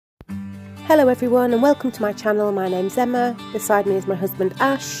Hello everyone and welcome to my channel. My name's Emma. Beside me is my husband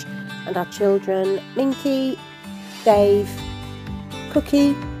Ash and our children Minky, Dave,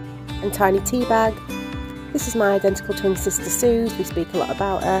 Cookie and Tiny Teabag. This is my identical twin sister Suze. We speak a lot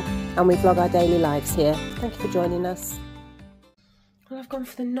about her and we vlog our daily lives here. Thank you for joining us. Well, I've gone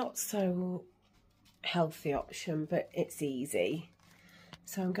for the not so healthy option, but it's easy.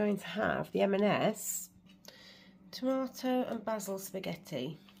 So I'm going to have the M&S tomato and basil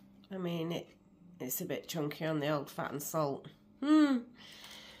spaghetti. I mean, it's a bit chunky on the old fat and salt. And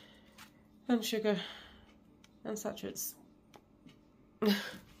sugar and saturates. But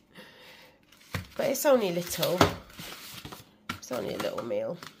it's only a little. It's only a little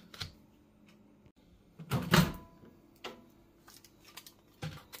meal.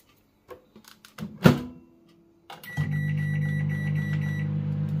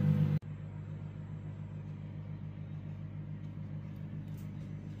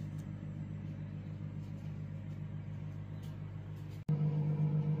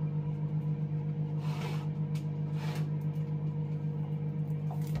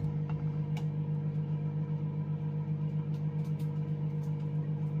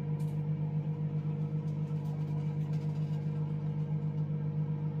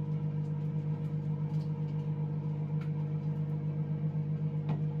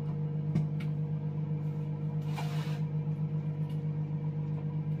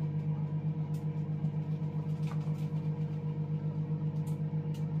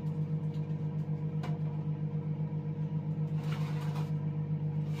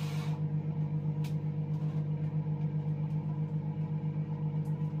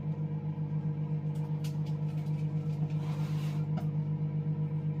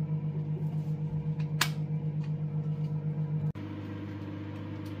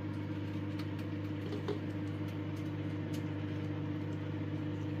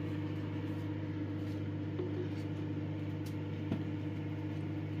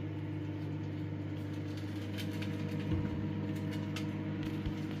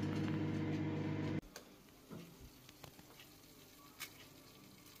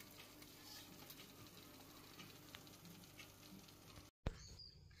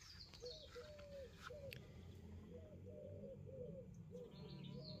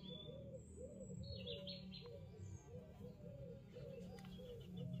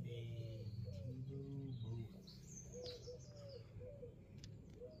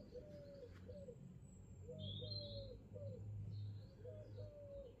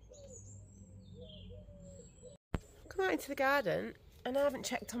 Come out into the garden and I haven't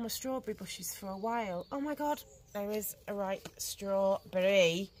checked on my strawberry bushes for a while. Oh my god, there is a ripe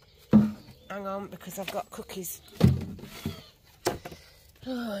strawberry. Hang on, because I've got Cookie's.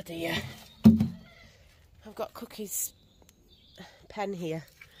 Oh dear. I've got Cookie's pen here.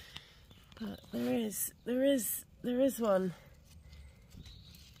 But there is one.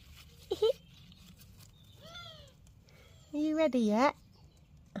 Are you ready yet?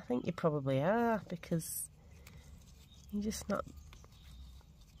 I think you probably are, because you've not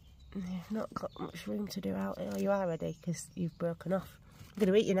got much room to do out. Oh, you are ready because you've broken off. I'm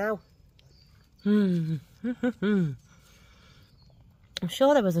going to eat you now. I'm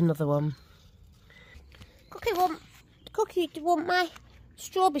sure there was another one. Cookie, do you want my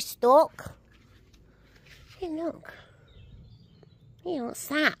strawberry stalk? Hey, look. Hey, what's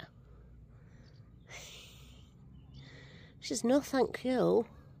that? She says, no, thank you.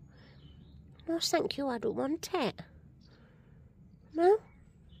 No, thank you, I don't want it. No?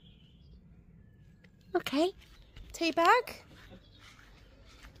 Okay. Teabag?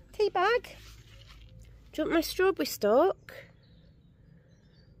 Teabag? Do you want my strawberry stalk?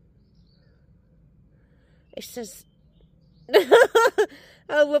 It says,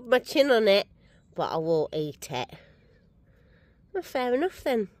 I'll rub my chin on it, but I won't eat it. Well, fair enough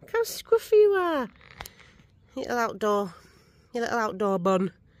then. Look how scruffy you are. Your little outdoor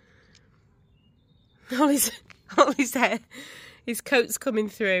bun. All his hair, his coat's coming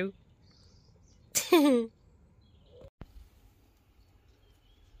through.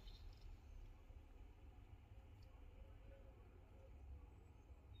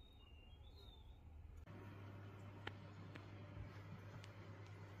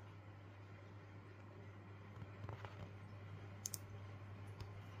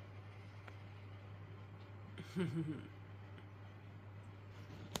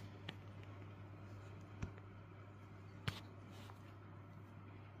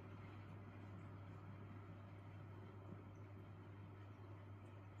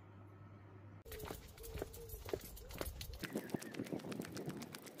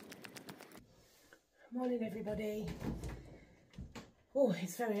 Morning everybody. Oh,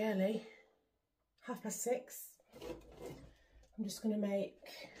 it's very early. 6:30. I'm just going to make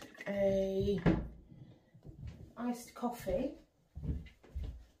a iced coffee.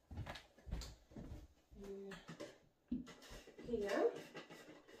 Here.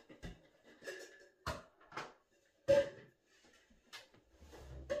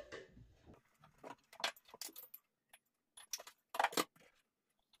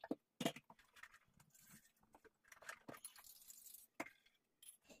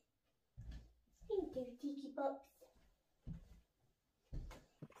 Tiki Pops.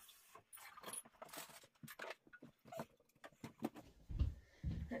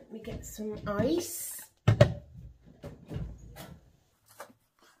 Let me get some ice. There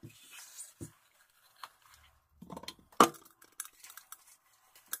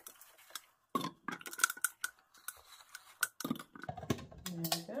we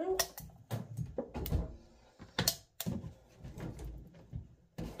go.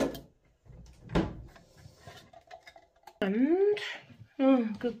 And, oh,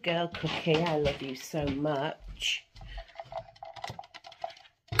 good girl Cookie, I love you so much.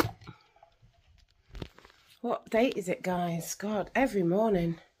 What date is it, guys? God, every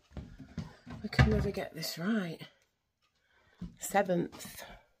morning I can never get this right. 7th.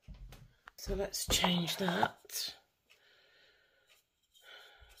 So let's change that.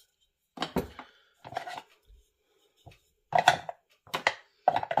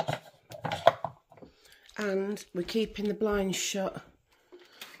 And we're keeping the blinds shut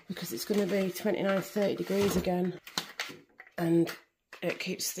because it's going to be 29-30 degrees again, and it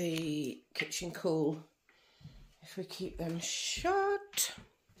keeps the kitchen cool if we keep them shut.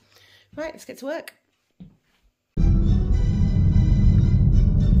 Right, let's get to work.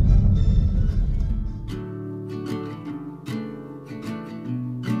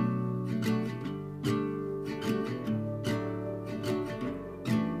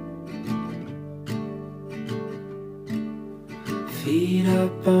 Feet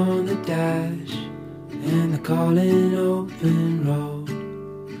up on the dash and the calling open road.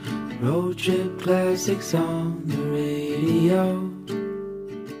 Road trip classics on the radio.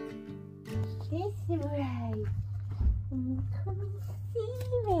 This way. Come and see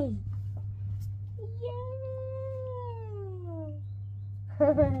me. Yeah.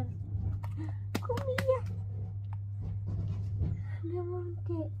 Come here. I want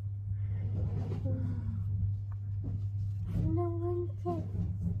it. I want it.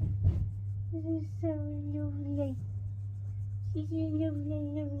 This is so lovely. She's a lovely,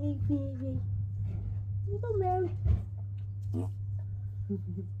 lovely baby. Come on.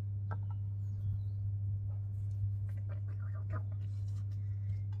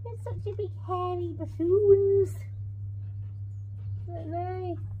 They're such a big hairy buffoons, aren't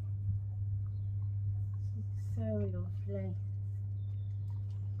they? So lovely.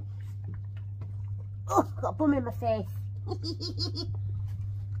 Oh, got a bum in my face.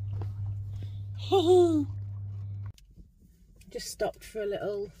 Just stopped for a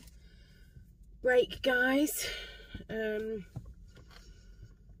little break, guys.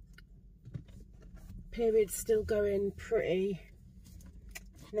 Period's still going pretty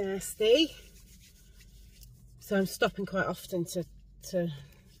nasty, so I'm stopping quite often to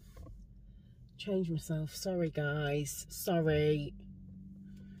change myself. Sorry guys, sorry.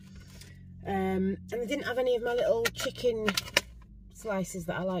 And I didn't have any of my little chicken slices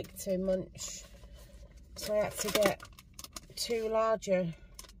that I like to munch, so I had to get 2 larger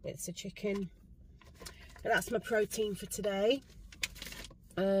bits of chicken, and that's my protein for today.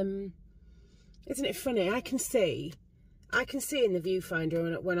 Isn't it funny? I can see in the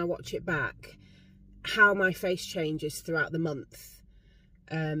viewfinder when I watch it back how my face changes throughout the month.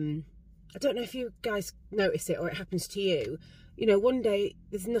 I don't know if you guys notice it or it happens to you. You know, one day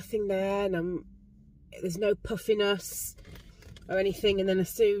there's nothing there and there's no puffiness or anything, and then as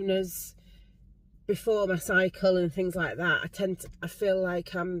soon as before my cycle and things like that, I feel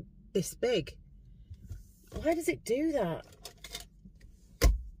like I'm this big. Why does it do that?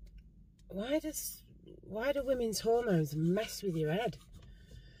 Why do women's hormones mess with your head?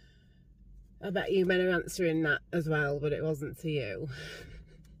 I bet you men are answering that as well, but it wasn't to you.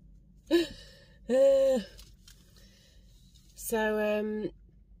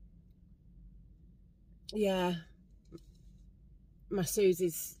 Yeah, my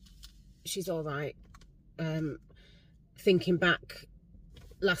Susie's, she's all right. Thinking back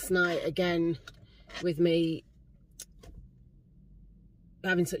last night again with me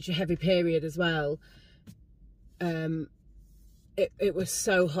having such a heavy period as well, it was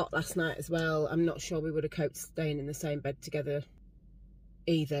so hot last night as well. I'm not sure we would have coped staying in the same bed together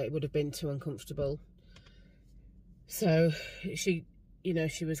either. It would have been too uncomfortable. So she you know,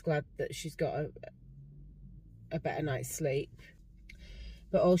 she was glad that she's got a better night's sleep.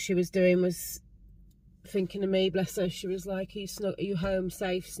 But all she was doing was thinking of me, bless her. She was like, are you home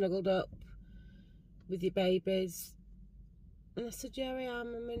safe, snuggled up with your babies? And I said, yeah, I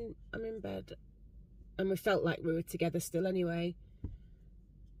am. I'm in bed. And we felt like we were together still anyway.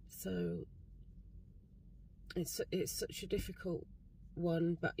 So it's such a difficult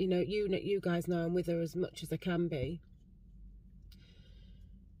one. But you know, you guys know I'm with her as much as I can be.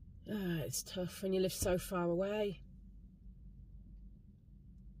 It's tough when you live so far away.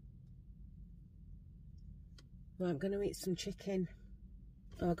 Well, I'm going to eat some chicken.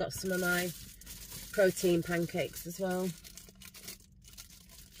 Oh, I got some of my protein pancakes as well.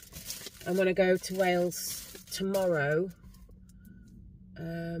 I'm going to go to Wales tomorrow.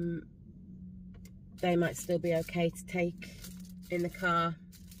 They might still be okay to take in the car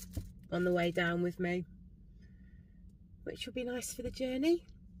on the way down with me, which will be nice for the journey.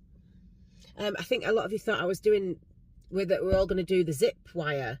 I think a lot of you thought I was doing with it. We're all going to do the zip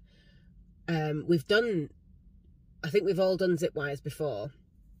wire. I think we've all done zip wires before.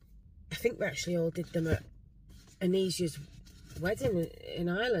 I think we actually all did them at Anisia's wedding in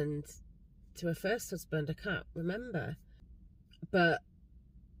Ireland to her first husband. I can't remember. But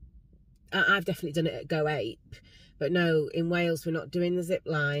I've definitely done it at Go Ape. But no, in Wales we're not doing the zip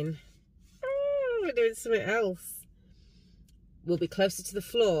line. We're doing something else. We'll be closer to the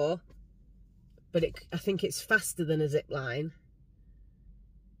floor, but I think it's faster than a zip line.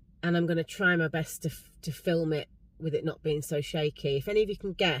 And I'm going to try my best to film it with it not being so shaky. If any of you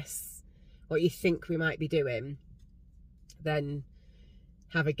can guess what you think we might be doing, then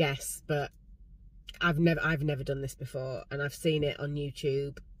have a guess. But I've never done this before, and I've seen it on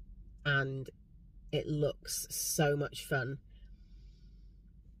YouTube, and it looks so much fun.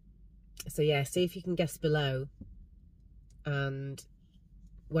 So yeah, see if you can guess below, and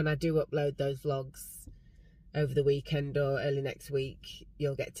when I do upload those vlogs over the weekend or early next week,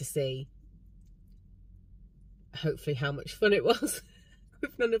 you'll get to see hopefully how much fun it was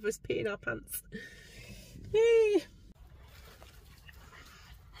with none of us peeing our pants.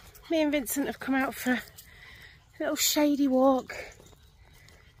 Me and Vincent have come out for a little shady walk,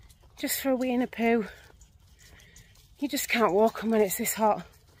 just for a wee and a poo. You just can't walk them when it's this hot.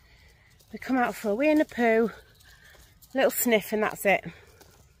 We come out for a wee and a poo, little sniff, and that's it.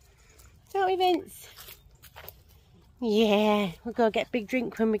 Don't we, Vince? Yeah, we'll go get a big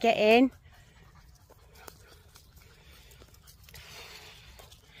drink when we get in.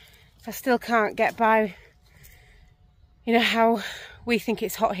 I still can't get by, you know, how we think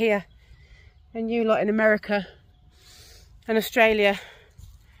it's hot here, and you lot in America and Australia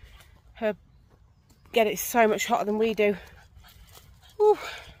get it so much hotter than we do. Whew.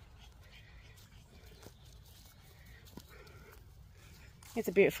 It's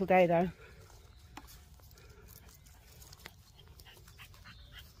a beautiful day though.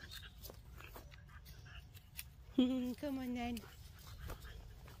 Come on then.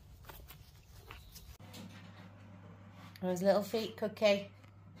 Those little feet, Cookie.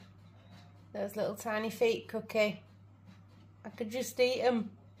 Those little tiny feet, Cookie. I could just eat them.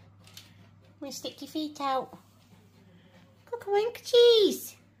 Will you stick your feet out? Come on,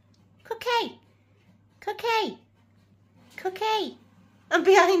 cheese. Cookie. Cookie. Cookie. I'm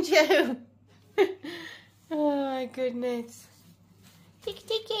behind you. Oh my goodness. Ticky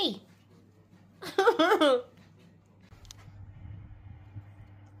ticky.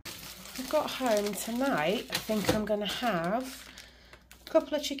 I've got home tonight. I think I'm going to have a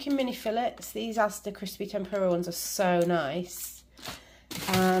couple of chicken mini fillets. These Asda crispy tempura ones are so nice.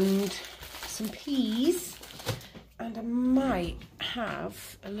 And some peas. And I might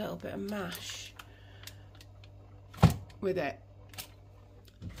have a little bit of mash with it.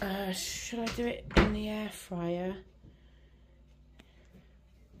 Should I do it in the air fryer?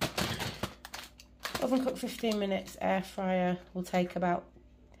 Oven cook 15 minutes, air fryer will take about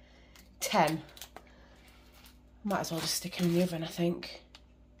 10. Might as well just stick them in the oven, I think.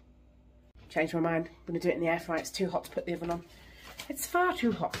 Changed my mind. I'm going to do it in the air fryer. It's too hot to put the oven on. It's far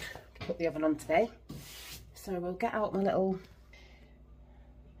too hot to put the oven on today. So we'll get out my little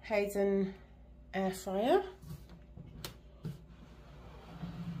Haden air fryer.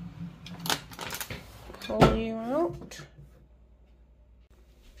 Pull you out.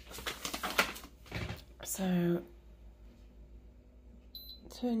 So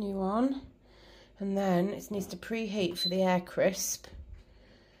turn you on, and then it needs to preheat for the air crisp.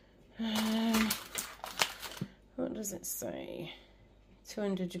 What does it say?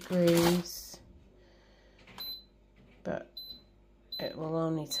 200 degrees, but it will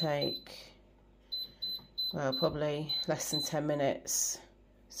only take well, probably less than 10 minutes.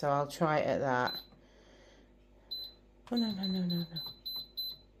 So I'll try it at that. Oh, no.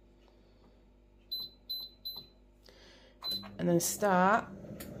 And then start.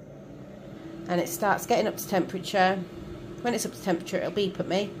 And it starts getting up to temperature. When it's up to temperature, it'll beep at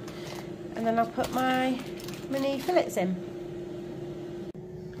me. And then I'll put my mini fillets in.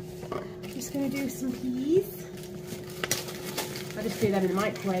 Just going to do some peas. I just do them in the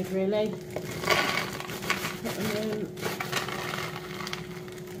microwave, really. Put them in.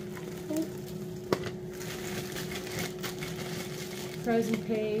 Frozen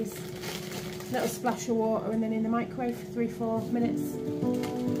peas. Little splash of water and then in the microwave for 3-4 minutes.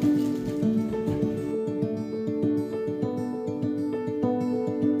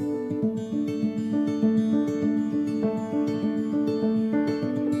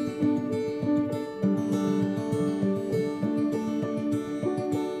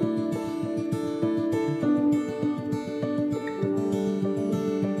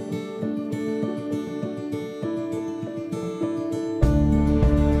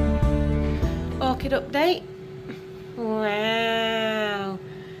 Orchid update. Wow,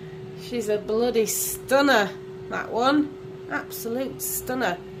 she's a bloody stunner, that one. Absolute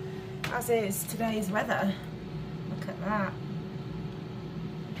stunner. As is today's weather. Look at that.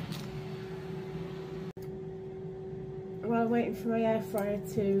 While waiting for my air fryer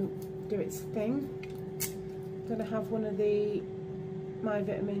to do its thing, I'm going to have one of the My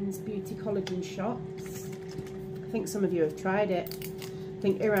Vitamins Beauty Collagen shots. I think some of you have tried it. I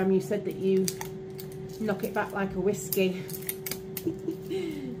think Iram, you said that you knock it back like a whiskey.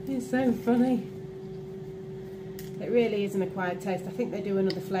 It's so funny. It really is an acquired taste. I think they do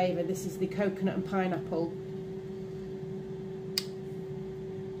another flavour. This is the coconut and pineapple.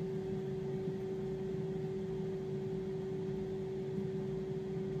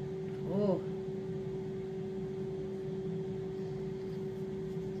 Oh.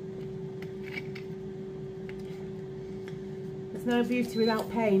 There's no beauty without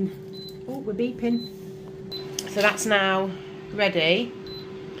pain. Oh, we're beeping. So that's now ready.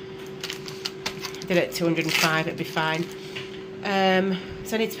 Did it at 205, it'd be fine.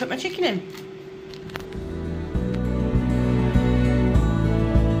 So I need to put my chicken in.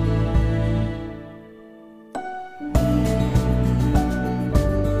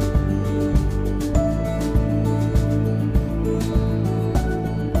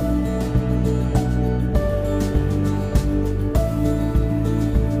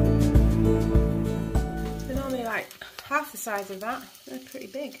 Half the size of that. They're pretty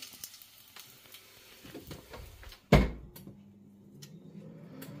big.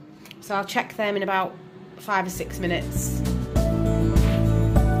 So I'll check them in about 5 or 6 minutes.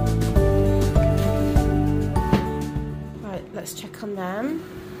 Right, let's check on them.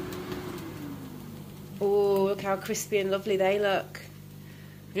 Oh, look how crispy and lovely they look.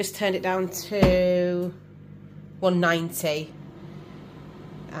 I've just turned it down to 190.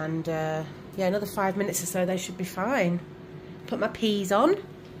 And yeah, another 5 minutes or so, they should be fine. Put my peas on.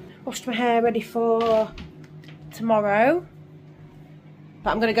 Washed my hair ready for tomorrow. But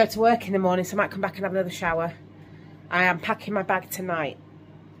I'm going to go to work in the morning, so I might come back and have another shower. I am packing my bag tonight.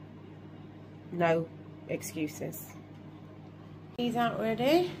 No excuses. Peas aren't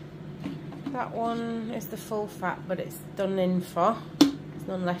ready. That one is the full fat, but it's done in for. There's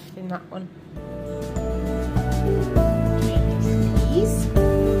none left in that one. Peas.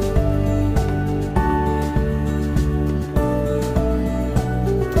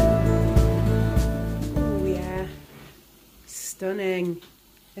 Stunning.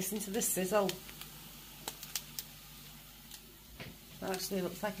 Listen to the sizzle. That actually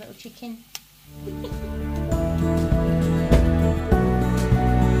looks like a little chicken.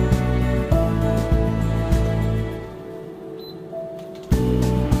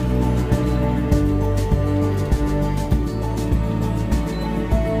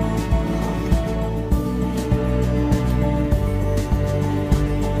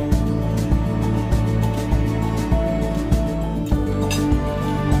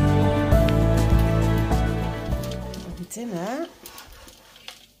 Dinner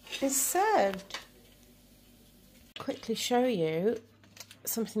is served. Quickly show you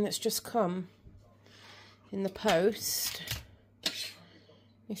something that's just come in the post.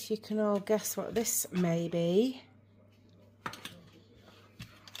 If you can all guess what this may be.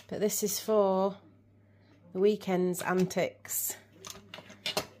 But this is for the weekend's antics.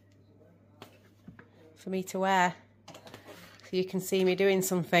 For me to wear. So you can see me doing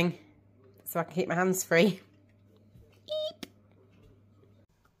something. So I can keep my hands free.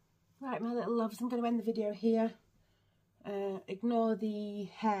 Right, my little loves, I'm going to end the video here. Ignore the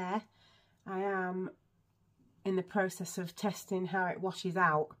hair. I am in the process of testing how it washes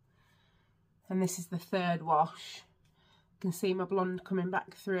out, and this is the third wash. You can see my blonde coming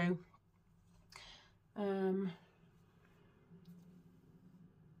back through.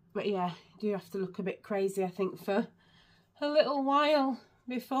 But yeah, you do have to look a bit crazy, I think, for a little while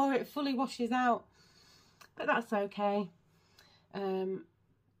before it fully washes out, but that's okay.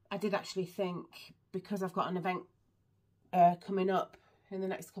 I did actually think, because I've got an event coming up in the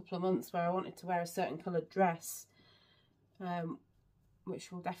next couple of months where I wanted to wear a certain coloured dress,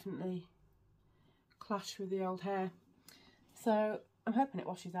 which will definitely clash with the old hair. So I'm hoping it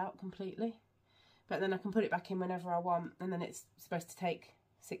washes out completely, but then I can put it back in whenever I want, and then it's supposed to take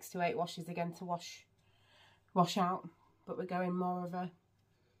 6 to 8 washes again to wash out, but we're going more of a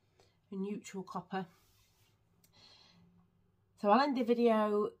neutral copper. So I'll end the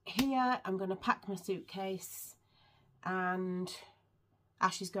video here. I'm going to pack my suitcase, and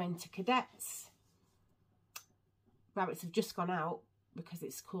Ash is going to cadets. Rabbits have just gone out because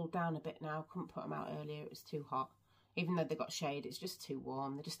it's cooled down a bit now. Couldn't put them out earlier, it was too hot. Even though they got shade, it's just too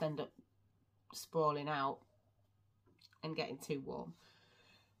warm. They just end up sprawling out and getting too warm.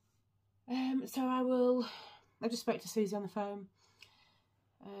 So I just spoke to Susie on the phone.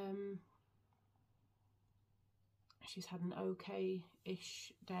 She's had an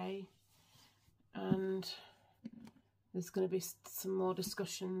okay-ish day, and there's going to be some more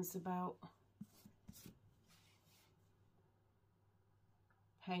discussions about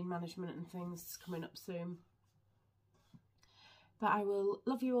pain management and things coming up soon. But I will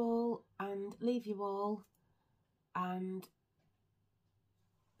love you all and leave you all, and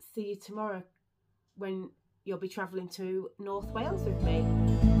see you tomorrow when you'll be travelling to North Wales with me.